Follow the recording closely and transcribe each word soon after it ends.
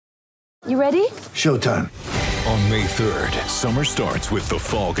You ready? Showtime. On May 3rd, summer starts with The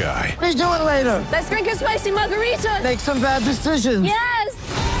Fall Guy. Let's do it later. Let's drink a spicy margarita. Make some bad decisions. Yes!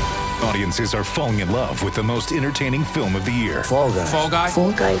 Audiences are falling in love with the most entertaining film of the year. Fall Guy. Fall Guy?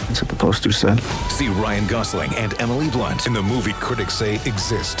 Fall guy. That's what the poster said. See Ryan Gosling and Emily Blunt in the movie critics say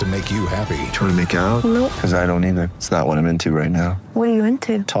exists to make you happy. Trying to make it out? Nope. Because I don't either. It's not what I'm into right now. What are you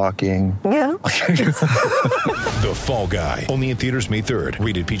into? Talking. Yeah. The Fall Guy. Only in theaters May 3rd.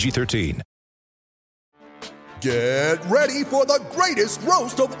 Rated PG-13. Get ready for the greatest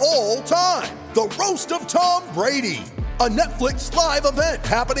roast of all time. The Roast of Tom Brady. A Netflix live event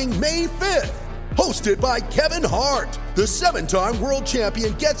happening May 5th. Hosted by Kevin Hart. The 7-time world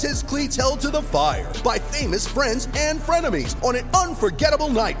champion gets his cleats held to the fire by famous friends and frenemies on an unforgettable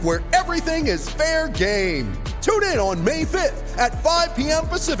night where everything is fair game. Tune in on May 5th at 5 p.m.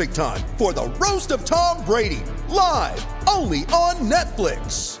 Pacific time for the Roast of Tom Brady. Live only on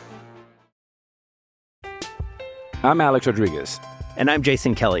Netflix. I'm Alex Rodriguez. And I'm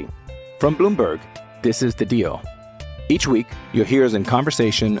Jason Kelly. From Bloomberg, this is The Deal. Each week, you'll hear us in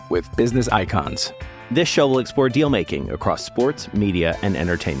conversation with business icons. This show will explore deal-making across sports, media, and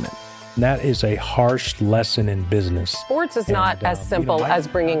entertainment. That is a harsh lesson in business. Sports is not as simple as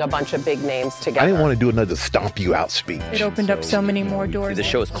bringing a bunch of big names together. I didn't want to do another stomp you out speech. It opened up so many more doors. The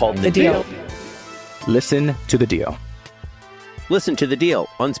show is called The Deal. Listen to The Deal. Listen to The Deal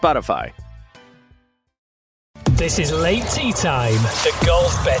on Spotify. This is Late Tea Time, the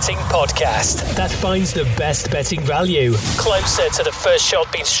golf betting podcast that finds the best betting value closer to the first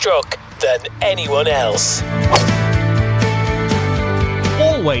shot being struck than anyone else.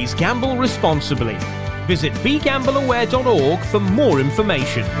 Always gamble responsibly. Visit begambleaware.org for more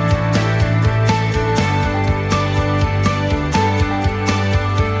information.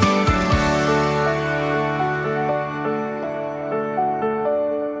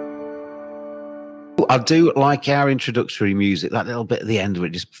 I do like our introductory music. That little bit at the end where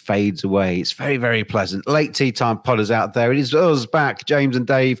it just fades away. It's very, very pleasant. Late Tea Time podders out there. It is us back, James and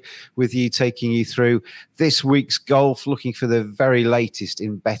Dave, with you, taking you through this week's golf, looking for the very latest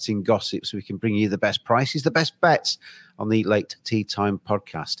in betting gossip so we can bring you the best prices, the best bets on the Late Tea Time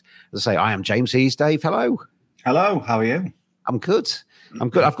podcast. As I say, I am James. He's Dave. Hello. Hello. How are you? I'm good.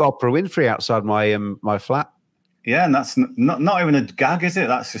 I've got Oprah Winfrey outside my my flat. Yeah, and that's not even a gag, is it?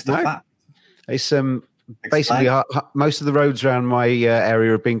 That's just a fact. It's basically most of the roads around my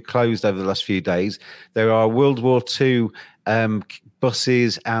area have been closed over the last few days. There are World War II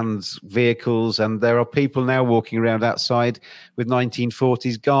buses and vehicles, and there are people now walking around outside with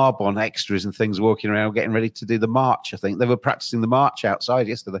 1940s garb on, extras and things, walking around getting ready to do the march. I think they were practicing the march outside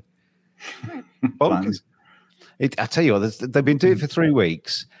yesterday. Bonkers. I tell you what, they've been doing it for 3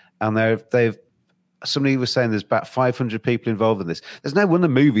 weeks, and they've. Somebody was saying there's about 500 people involved in this. There's no wonder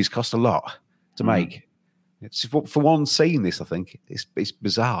movies cost a lot to make. It's for one scene. This, I think, it's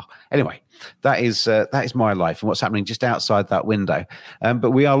bizarre. Anyway, that is my life and what's happening just outside that window.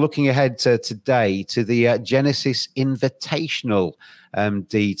 But we are looking ahead to today to the Genesis Invitational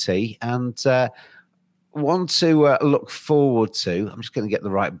DT, and one to look forward to. I'm just going to get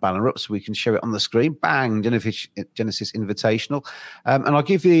the right banner up so we can show it on the screen. Bang! Genesis Invitational, and I'll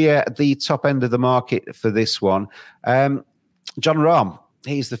give you the top end of the market for this one. Jon Rahm.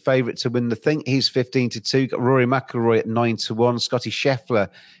 He's the favourite to win the thing. He's 15-2. Got Rory McIlroy at 9-1. Scotty Scheffler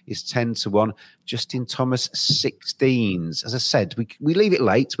is 10-1. Justin Thomas 16s. As I said, we leave it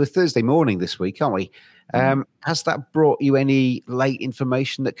late. We're Thursday morning this week, aren't we? Has that brought you any late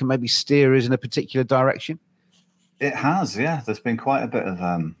information that can maybe steer us in a particular direction? It has, yeah. There's been quite a bit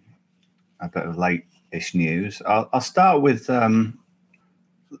of late-ish news. I'll start with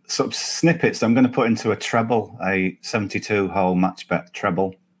sort of snippets that I'm going to put into a treble, a 72-hole match bet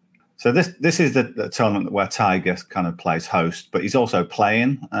treble. So this is the tournament where Tiger kind of plays host, but he's also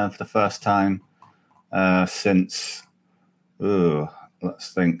playing for the first time since,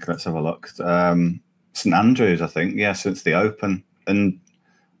 let's have a look. St Andrews, I think, since the Open. And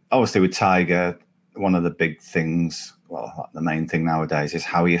obviously with Tiger, one of the big things, well, the main thing nowadays is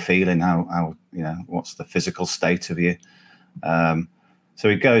how are you feeling? How what's the physical state of you? So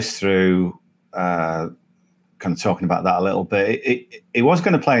he goes through kind of talking about that a little bit. He was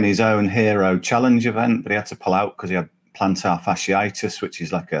going to play in his own Hero Challenge event, but he had to pull out because he had plantar fasciitis, which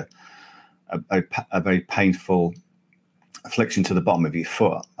is like a very painful affliction to the bottom of your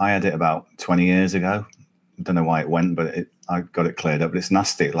foot. I had it about 20 years ago. I don't know why it went, but I got it cleared up. But it's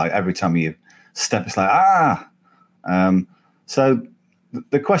nasty. Like every time you step, it's like, So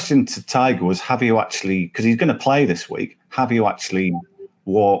the question to Tiger was, have you actually, because he's going to play this week, have you actually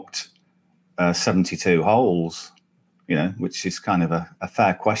walked 72 holes? which is kind of a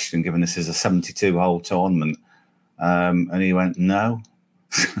fair question given this is a 72-hole tournament. And he went, no.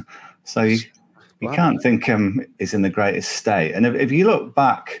 So you can't think he's in the greatest state. And if you look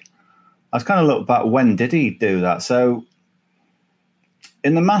back, I was kind of looked back, when did he do that? So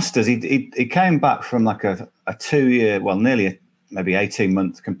in the Masters, he came back from like a 2-year, well, nearly maybe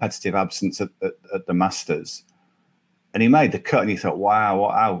 18-month competitive absence at the Masters. And he made the cut, and you thought,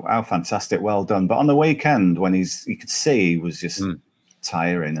 wow, how fantastic, well done. But on the weekend, when you could see he was just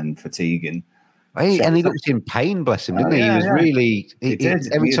tiring and fatiguing. And he looked in pain, bless him, didn't he? He was really,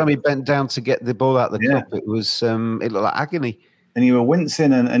 every time he bent down to get the ball out of the cup, it looked like agony. And you were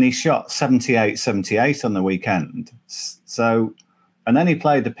wincing, and he shot 78 on the weekend. So, and then he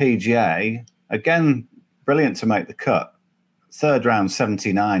played the PGA, again, brilliant to make the cut. Third round,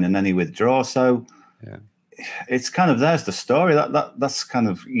 79, and then he withdraws. So, it's kind of, there's the story. That's kind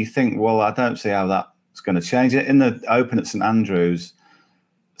of, you think, well, I don't see how that's going to change it. In the Open at St Andrews,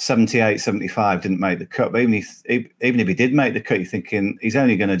 78, 75 didn't make the cut. But even if he did make the cut, you're thinking he's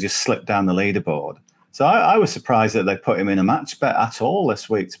only going to just slip down the leaderboard. So I was surprised that they put him in a match bet at all this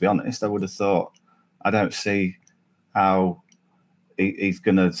week, to be honest. I would have thought, I don't see how he's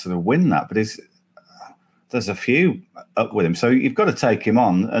going to sort of win that. But there's a few up with him. So you've got to take him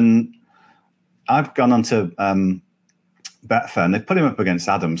on. And I've gone on to Betfair, and they put him up against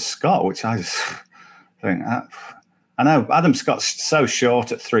Adam Scott, which I just think, I know Adam Scott's so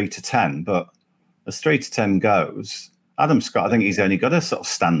short at 3-10, but as 3-10 goes, Adam Scott, I think he's only got to sort of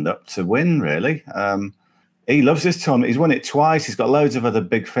stand up to win, really. He loves this tournament. He's won it twice. He's got loads of other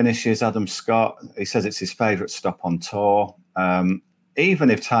big finishes, Adam Scott. He says it's his favourite stop on tour. Even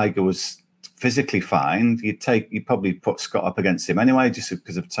if Tiger was physically fine, you'd probably put Scott up against him anyway, just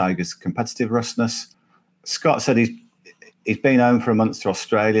because of Tiger's competitive roughness. Scott said he's been home for a month to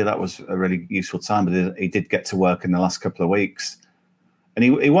Australia. That was a really useful time, but he did get to work in the last couple of weeks. And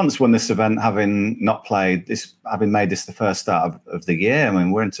he once won this event having not played this, having made this the first start of the year. I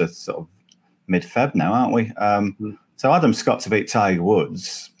mean, we're into sort of mid-Feb now, aren't we? So Adam Scott to beat Tiger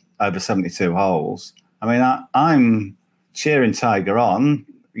Woods over 72 holes. I mean, I'm cheering Tiger on.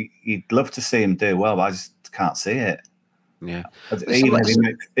 You'd love to see him do well, but I just can't see it. Yeah. Even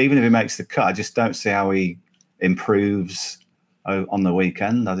if he makes the cut, I just don't see how he improves on the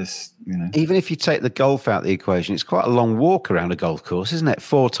weekend. I just, Even if you take the golf out of the equation, it's quite a long walk around a golf course, isn't it?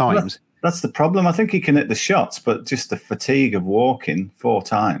 4 times. That's the problem. I think he can hit the shots, but just the fatigue of walking 4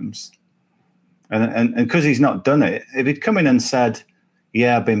 times. And because he's not done it, if he'd come in and said,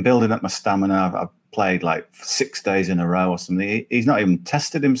 yeah, I've been building up my stamina, I've played like 6 days in a row or something, he's not even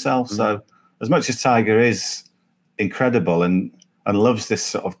tested himself. Mm-hmm. So as much as Tiger is incredible and loves this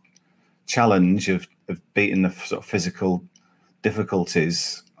sort of challenge of beating the sort of physical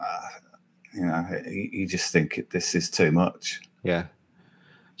difficulties, you just think this is too much. Yeah.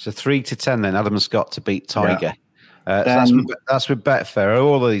 So 3-10 then, Adam Scott to beat Tiger. Yeah. That's with Betfair. Are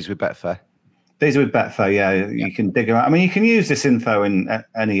all of these with Betfair? These are with Betfair, yeah. You can dig around. I mean, you can use this info in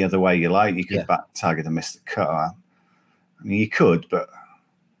any other way you like. You could back Tiger to miss the cut. I mean, you could, but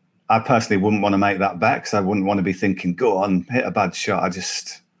I personally wouldn't want to make that bet because I wouldn't want to be thinking, go on, hit a bad shot. I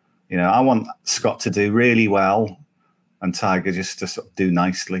just, I want Scott to do really well and Tiger just to sort of do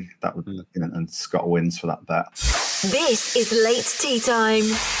nicely. That would, and Scott wins for that bet. This is Late Tee Time,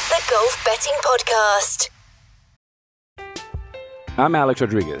 the golf betting podcast. I'm Alex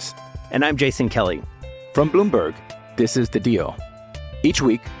Rodriguez. And I'm Jason Kelly. From Bloomberg, this is The Deal. Each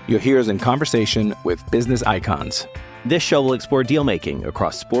week, you'll hear us in conversation with business icons. This show will explore deal-making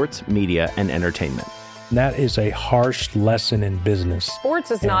across sports, media, and entertainment. That is a harsh lesson in business.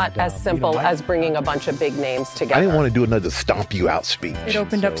 Sports is not as simple as bringing a bunch of big names together. I didn't want to do another stomp you out speech. It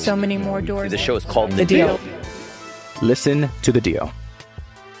opened up so many more doors. The show is called The Deal. Listen to The Deal.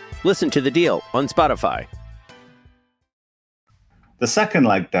 Listen to The Deal on Spotify. The second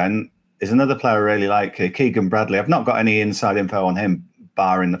leg, then, is another player I really like, Keegan Bradley. I've not got any inside info on him,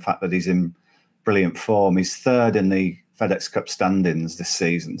 barring the fact that he's in brilliant form. He's third in the FedEx Cup standings this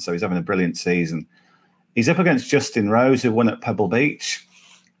season, so he's having a brilliant season. He's up against Justin Rose, who won at Pebble Beach.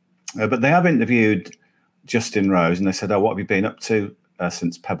 But they have interviewed Justin Rose, and they said, what have you been up to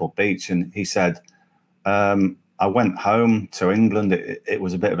since Pebble Beach? And he said, I went home to England. It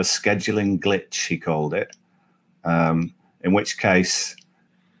was a bit of a scheduling glitch, he called it, in which case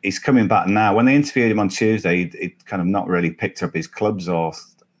he's coming back now. When they interviewed him on Tuesday, he'd kind of not really picked up his clubs or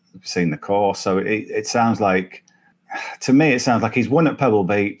seen the course. So it sounds like, to me, it sounds like he's won at Pebble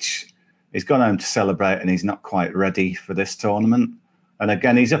Beach. He's gone home to celebrate and he's not quite ready for this tournament. And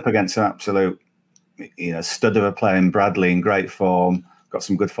again, he's up against an absolute, stud of a player in Bradley in great form, got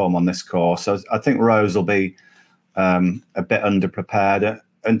some good form on this course. So I think Rose will be a bit underprepared,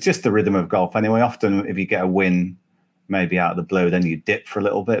 and just the rhythm of golf. Anyway, often if you get a win, maybe out of the blue, then you dip for a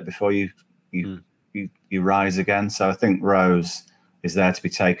little bit before you rise again. So I think Rose is there to be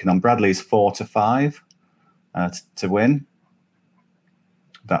taken on. Bradley's 4-5 to win.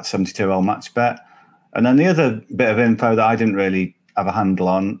 That 72-hole match bet. And then the other bit of info that I didn't really have a handle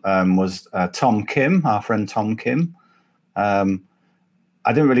on was Tom Kim, our friend Tom Kim. I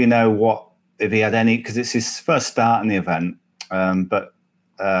didn't really know if he had any, because it's his first start in the event. But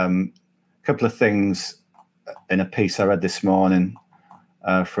a couple of things in a piece I read this morning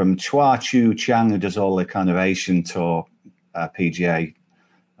from Chua Chu Chang, who does all the kind of Asian Tour PGA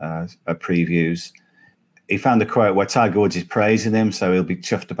previews. He found a quote where Tiger Woods is praising him, so he'll be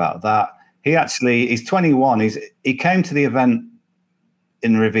chuffed about that. He's 21. He came to the event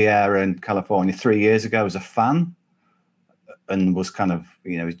in Riviera in California 3 years ago as a fan, and was kind of,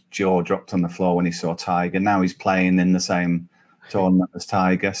 his jaw dropped on the floor when he saw Tiger. Now he's playing in the same tournament as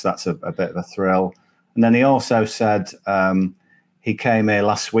Tiger, so that's a bit of a thrill. And then he also said he came here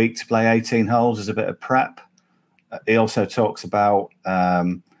last week to play 18 holes as a bit of prep. He also talks about,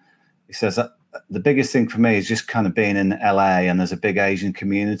 he says that the biggest thing for me is just kind of being in LA, and there's a big Asian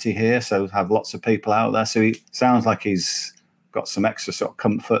community here, so have lots of people out there. So he sounds like he's got some extra sort of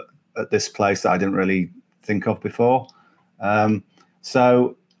comfort at this place that I didn't really think of before.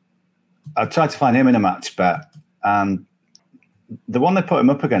 So I tried to find him in a match bet, and the one they put him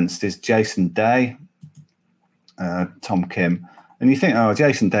up against is Jason Day, Tom Kim. And you think, oh,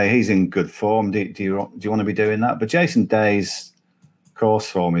 Jason Day, he's in good form. Do you want to be doing that? But Jason Day's course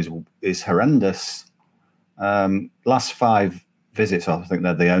form is horrendous. Last 5 visits, I think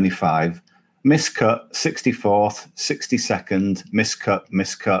they're the only 5. Miscut, 64th, 62nd,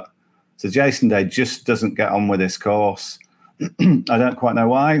 miscut. So Jason Day just doesn't get on with this course. I don't quite know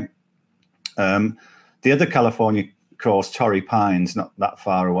why. The other California course, Torrey Pines, not that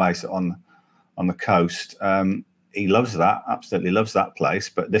far away, so on the coast. He loves that, absolutely loves that place.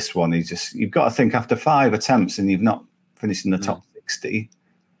 But this one, you've got to think after 5 attempts and you've not finished in the top 60,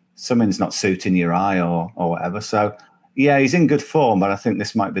 something's not suiting your eye or whatever. So, yeah, he's in good form, but I think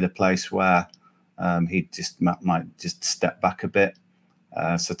this might be the place where he just might just step back a bit.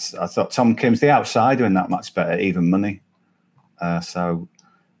 So I thought Tom Kim's the outsider in that match bet at even money. So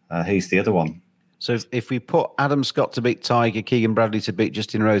he's the other one. So if we put Adam Scott to beat Tiger, Keegan Bradley to beat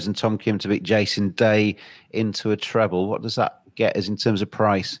Justin Rose, and Tom Kim to beat Jason Day into a treble, what does that get us in terms of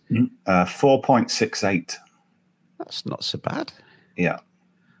price? 4.68. That's not so bad. Yeah.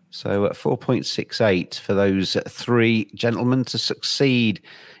 So at 4.68 for those 3 gentlemen to succeed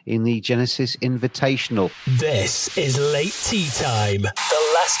in the Genesis Invitational. This is Late Tea Time,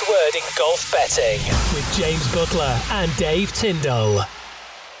 the last word in golf betting, with James Butler and Dave Tyndall.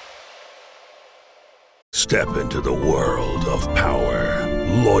 Step into the world of power,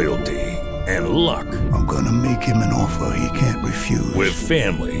 loyalty, and luck. I'm going to make him an offer he can't refuse. With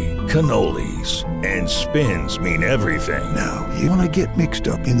family, cannolis, and spins mean everything. Now, you want to get mixed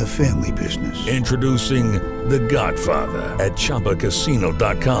up in the family business. Introducing The Godfather at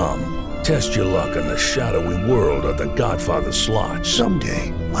ChumbaCasino.com. Test your luck in the shadowy world of The Godfather slot.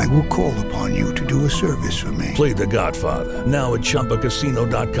 Someday, I will call upon you to do a service for me. Play The Godfather, now at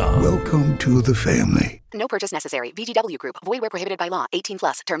ChumbaCasino.com. Welcome to the family. No purchase necessary. VGW Group. Void where prohibited by law.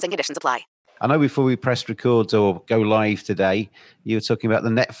 18+. Terms and conditions apply. I know before we pressed record or go live today, you were talking about the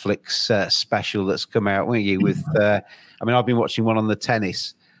Netflix special that's come out, weren't you? With, I've been watching one on the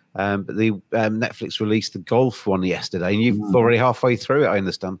tennis, but the Netflix released the golf one yesterday, and you've already halfway through it, I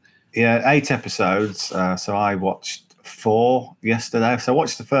understand. Yeah, 8 episodes. So I watched 4 yesterday. So I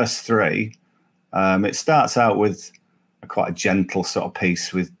watched the first 3. It starts out with quite a gentle sort of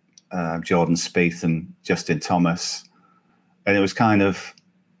piece with Jordan Spieth and Justin Thomas. And it was kind of,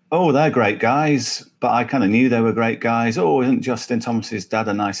 oh, they're great guys, but I kind of knew they were great guys. Oh, isn't Justin Thomas's dad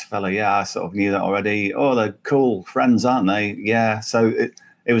a nice fella? Yeah, I sort of knew that already. Oh, they're cool friends, aren't they? Yeah. So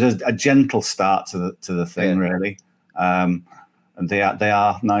it was a gentle start to the thing, really. And they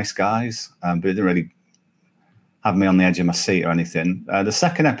are nice guys, but it didn't really have me on the edge of my seat or anything. The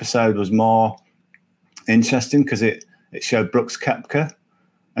second episode was more interesting because it showed Brooks Koepka,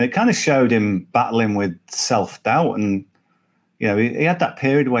 and it kind of showed him battling with self-doubt. And, he had that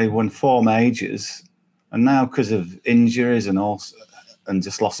period where he won 4 majors, and now because of injuries and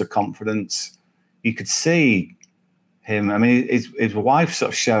just loss of confidence, you could see him. I mean, his wife sort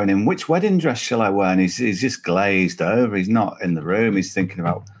of showing him, which wedding dress shall I wear? And he's just glazed over. He's not in the room. He's thinking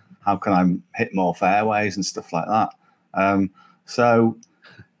about how can I hit more fairways and stuff like that. So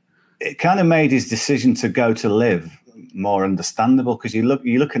it kind of made his decision to go to live more understandable, because you're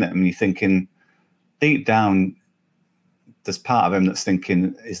looking at him and you're thinking, deep down, there's part of him that's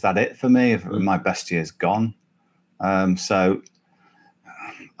thinking, is that it for me? If my best year's gone? So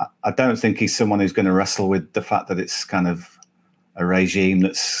I don't think he's someone who's going to wrestle with the fact that it's kind of a regime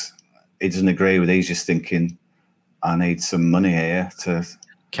he doesn't agree with. He's just thinking, I need some money here to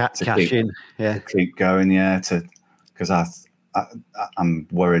cash in, keep going, because I'm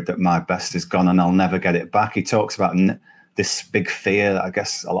worried that my best is gone and I'll never get it back. He talks about this big fear that I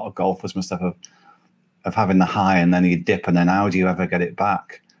guess a lot of golfers must have of having the high and then you dip, and then how do you ever get it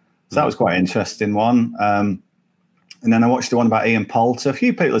back? So that was quite an interesting one. And then I watched the one about Ian Poulter. A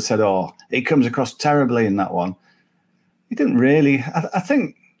few people had said, "Oh, he comes across terribly in that one." He didn't really. I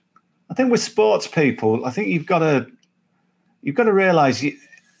think with sports people, I think you've got to realise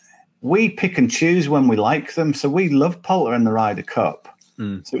we pick and choose when we like them. So we love Poulter in the Ryder Cup.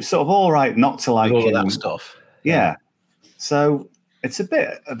 So it's sort of all right not to like all him. of that stuff. Yeah. So it's a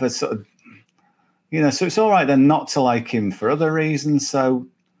bit of a sort of, so it's all right then not to like him for other reasons. So,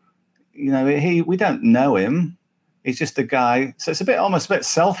 we don't know him. He's just a guy. So it's almost a bit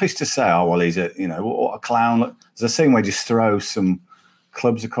selfish to say, oh, well, he's what a clown. There's a scene where he just throws some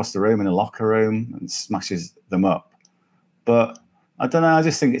clubs across the room in a locker room and smashes them up. But I don't know. I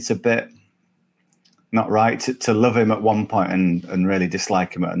just think it's a bit not right to love him at one point and really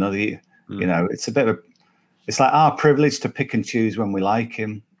dislike him at another. It's a bit of it's like our privilege to pick and choose when we like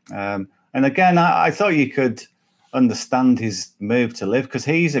him. And again, I thought you could understand his move to live because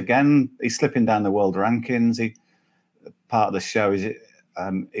he's slipping down the world rankings. Part of the show is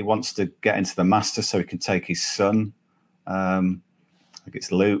he wants to get into the Masters so he can take his son. I think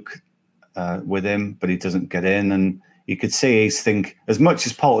it's Luke with him, but he doesn't get in. And you could see as much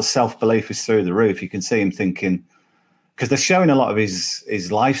as Poulter's self-belief is through the roof, you can see him thinking, because they're showing a lot of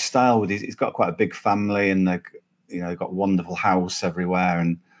his lifestyle. He's got quite a big family and they've got a wonderful house everywhere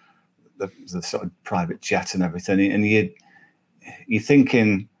and the sort of private jet and everything. And he's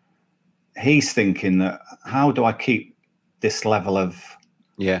thinking that how do I keep this level of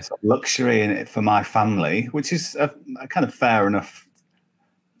sort of luxury in it for my family, which is a kind of fair enough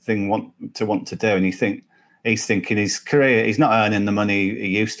thing to want to do. And he's thinking his career, he's not earning the money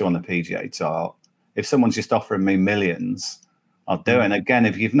he used to on the PGA Tour. If someone's just offering me millions, I'll do it. And again,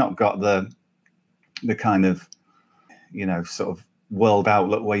 if you've not got the kind of, sort of world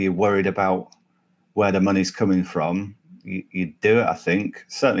outlook where you're worried about where the money's coming from, you'd do it, I think.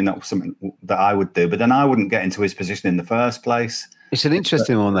 Certainly not something that I would do, but then I wouldn't get into his position in the first place. It's an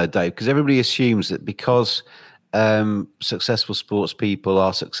interesting one there, Dave, because everybody assumes that because successful sports people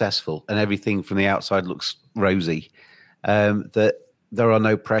are successful and everything from the outside looks rosy, that there are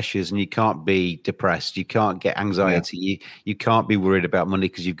no pressures and you can't be depressed. You can't get anxiety. Yeah. You can't be worried about money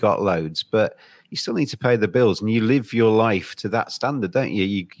because you've got loads, but you still need to pay the bills and you live your life to that standard, don't you?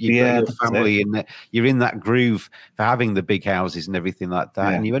 You've got your family in there. You're in that groove for having the big houses and everything like that.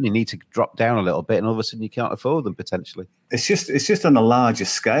 Yeah. And you only need to drop down a little bit and all of a sudden you can't afford them potentially. It's just on a larger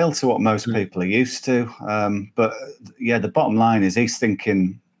scale to what most people are used to. But the bottom line is he's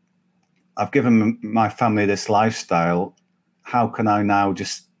thinking, I've given my family this lifestyle. How can I now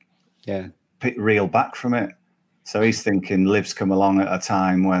just reel back from it? So he's thinking Liv's come along at a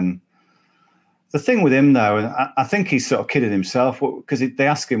time when the thing with him, though, and I think he's sort of kidding himself because they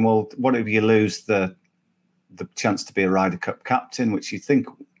ask him, well, what if you lose the chance to be a Ryder Cup captain, which you think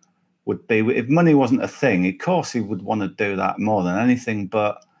would be, if money wasn't a thing, of course he would want to do that more than anything.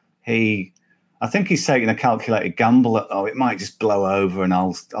 But I think he's taking a calculated gamble that, it might just blow over and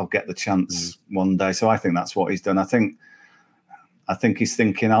I'll get the chance one day. So I think that's what he's done. I think he's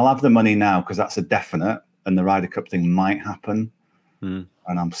thinking, I'll have the money now because that's a definite and the Ryder Cup thing might happen. And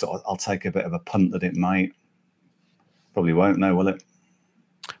I'll take a bit of a punt that it might. Probably won't know, will it?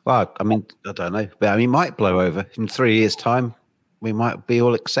 Well, I mean, I don't know. But it might blow over. In 3 years' time, we might be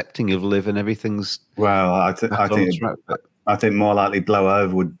all accepting of Liv and everything's... Well, I think more likely blow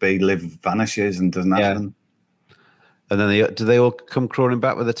over would be Liv vanishes and doesn't happen. And then do they all come crawling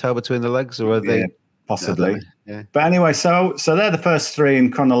back with the tail between the legs? Or are they... Possibly. Yeah. But anyway, so they're the first three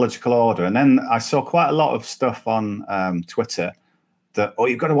in chronological order. And then I saw quite a lot of stuff on Twitter that,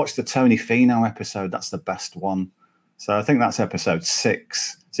 you've got to watch the Tony Finau episode. That's the best one. So I think that's episode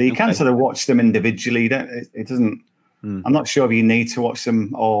 6. So you can sort of watch them individually. It doesn't, I'm not sure if you need to watch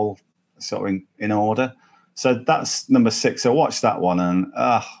them all sort of in order. So that's number 6. So watch that one and,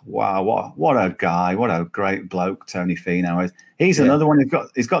 wow, what a guy. What a great bloke Tony Finau is. He's another one.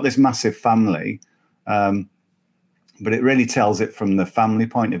 He's got this massive family. But it really tells it from the family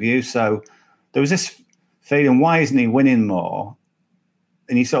point of view. So there was this feeling, why isn't he winning more?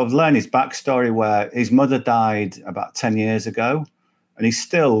 And you sort of learn his backstory where his mother died about 10 years ago and he's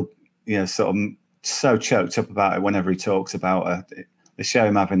still, sort of so choked up about it whenever he talks about her. They show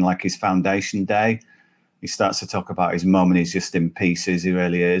him having like his foundation day. He starts to talk about his mum and he's just in pieces. He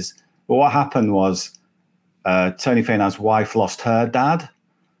really is. But what happened was Tony Finau's wife lost her dad.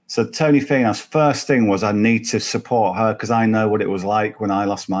 So Tony Finau's first thing was, I need to support her because I know what it was like when I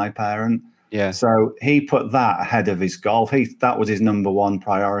lost my parent. Yeah. So he put that ahead of his golf. That was his number one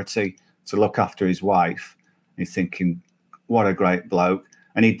priority, to look after his wife. He's thinking, what a great bloke.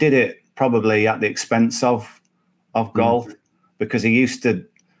 And he did it probably at the expense of golf, because he used to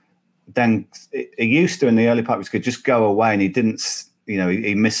in the early part of his career just go away, and he didn't,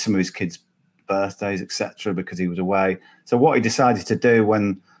 he missed some of his kids' birthdays, etc., because he was away. So what he decided to do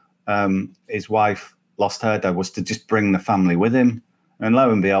when his wife lost her dad was to just bring the family with him, and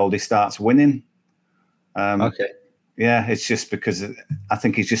lo and behold, he starts winning. Okay. Yeah, it's just because I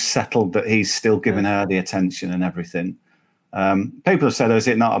think he's just settled that he's still giving her the attention and everything. People have said, is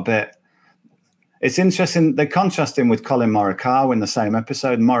it not a bit... It's interesting, they contrast him with Colin Morikawa in the same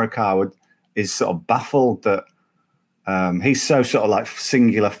episode. Morikawa is sort of baffled that he's so sort of like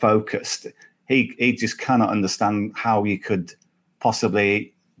singular focused. He just cannot understand how you could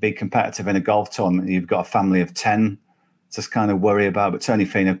possibly be competitive in a golf tournament. You've got a family of 10 to kind of worry about, but Tony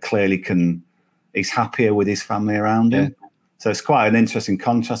Finau clearly he's happier with his family around him. So it's quite an interesting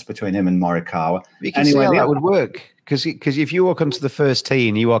contrast between him and Morikawa. You can see how that would work, because if you walk onto the first tee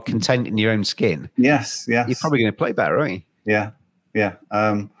and you are content in your own skin, yes, you're probably going to play better, aren't you? Yeah.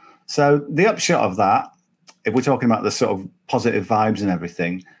 So the upshot of that, if we're talking about the sort of positive vibes and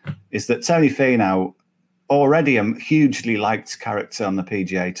everything, is that Tony Finau, already a hugely liked character on the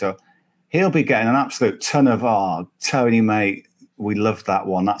PGA Tour, he'll be getting an absolute ton of, Tony, mate, we love that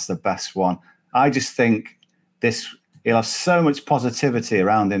one. That's the best one. I just think he'll have so much positivity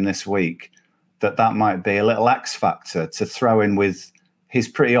around him this week that might be a little X factor to throw in with his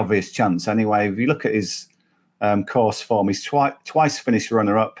pretty obvious chance. Anyway, if you look at his course form, he's twice finished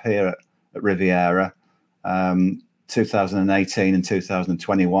runner-up here at Riviera, 2018 and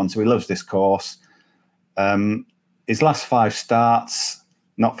 2021. So he loves this course. His last 5 starts,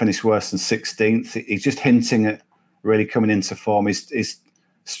 not finished worse than 16th. He's just hinting at really coming into form. His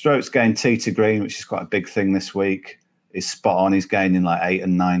strokes gained tee to green, which is quite a big thing this week, is spot on. He's gaining like 8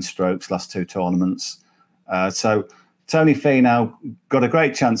 and 9 strokes last 2 tournaments. So Tony Finau got a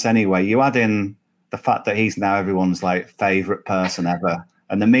great chance anyway. You add in the fact that he's now everyone's like favourite person ever,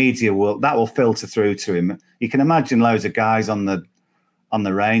 and the media will filter through to him. You can imagine loads of guys on the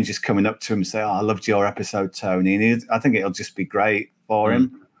range just coming up to him and say, I loved your episode, Tony. And I think it'll just be great for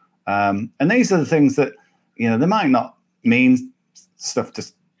him. And these are the things that, they might not mean stuff to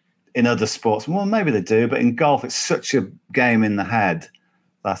in other sports. Well, maybe they do, but in golf, it's such a game in the head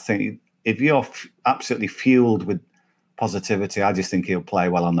that I think if you're absolutely fueled with positivity, I just think he'll play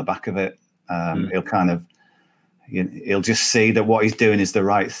well on the back of it. He'll kind of, he'll just see that what he's doing is the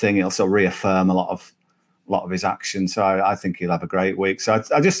right thing. He'll sort of reaffirm a lot of his actions. So I think he'll have a great week. So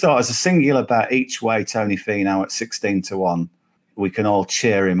I just thought, as a singular bet each way, Tony Finau at 16-1, we can all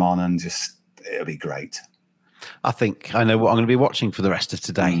cheer him on and it'll be great. I think I know what I'm going to be watching for the rest of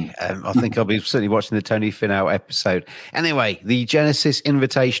today. I think I'll be certainly watching the Tony Finau episode. Anyway, the Genesis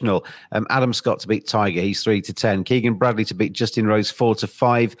Invitational. Adam Scott to beat Tiger. He's 3-10. Keegan Bradley to beat Justin Rose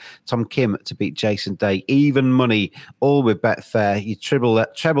 4-5. Tom Kim to beat Jason Day. Even money, all with Betfair. You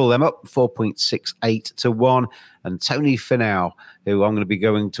treble them up 4.68-1. And Tony Finau, who I'm going to be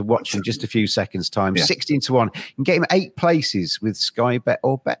going to watch in just a few seconds' time, 16-1. You can get him 8 places with Sky Bet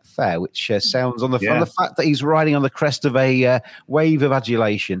or Betfair, which sounds on the fact that he's riding on the crest of a wave of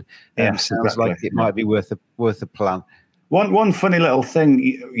adulation. Sounds like it might be worth a plan. One funny little thing,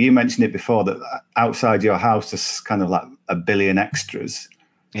 you mentioned it before, that outside your house there's kind of like a billion extras.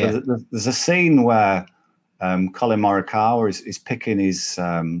 So there's a scene where Colin Morikawa is picking his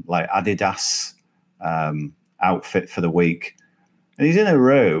like Adidas outfit for the week, and he's in a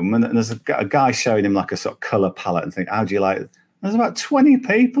room and there's a guy showing him like a sort of color palette and think, how do you like it? There's about 20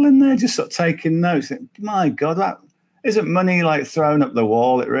 people in there just sort of taking notes. My God, that isn't money like thrown up the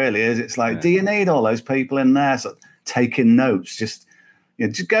wall. It really is. It's like, do you need all those people in there sort of taking notes? Just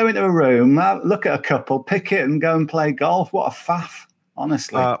go into a room, look at a couple, pick it and go and play golf. What a faff,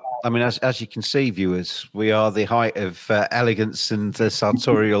 honestly. I mean, as you can see, viewers, we are the height of elegance and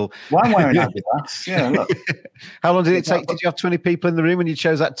sartorial. Well, I'm wearing Adidas. Yeah, look. How long did it take? Did you have 20 people in the room when you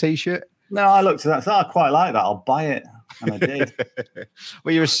chose that T-shirt? No, I looked at that. I thought, I quite like that. I'll buy it. And I did.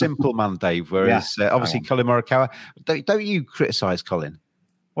 Well, you're a simple man, Dave, whereas obviously Colin Morikawa. Don't you criticise Colin?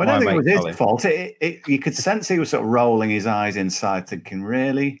 Well, I don't think it was his fault. You could sense he was sort of rolling his eyes inside, thinking,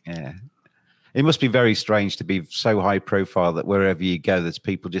 really? Yeah. It must be very strange to be so high profile that wherever you go, there's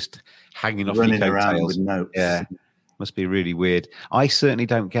people just hanging off running your around coattails. with notes. Yeah, must be really weird. I certainly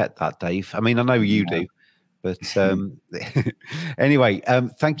don't get that, Dave. I mean, I know you do, but anyway,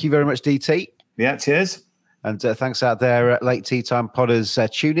 thank you very much, DT. Yeah, cheers. And thanks out there, Late Tea Time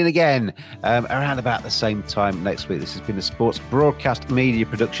Podders. Tune in again around about the same time next week. This has been a sports broadcast media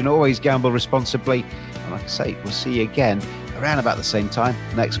production. Always gamble responsibly. And like I say, we'll see you again around about the same time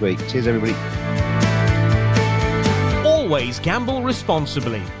next week. Cheers, everybody. Always gamble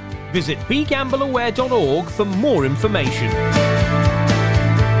responsibly. Visit begambleaware.org for more information.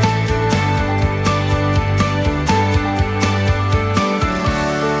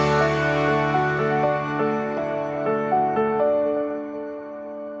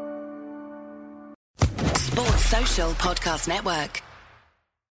 Social Podcast Network.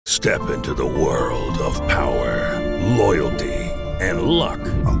 Step into the world of power, loyalty, and luck.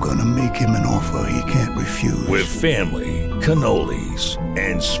 I'm gonna make him an offer he can't refuse. With family, cannolis,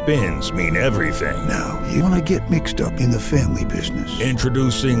 and spins mean everything. Now, you wanna get mixed up in the family business.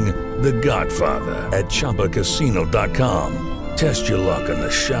 Introducing The Godfather at ChumbaCasino.com. Test your luck in the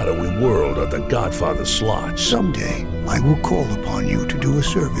shadowy world of The Godfather slot. Someday, I will call upon you to do a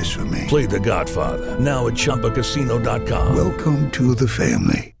service for me. Play The Godfather, now at ChumbaCasino.com. Welcome to the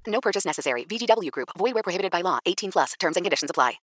family. No purchase necessary. VGW Group. Void where prohibited by law. 18+. Terms and conditions apply.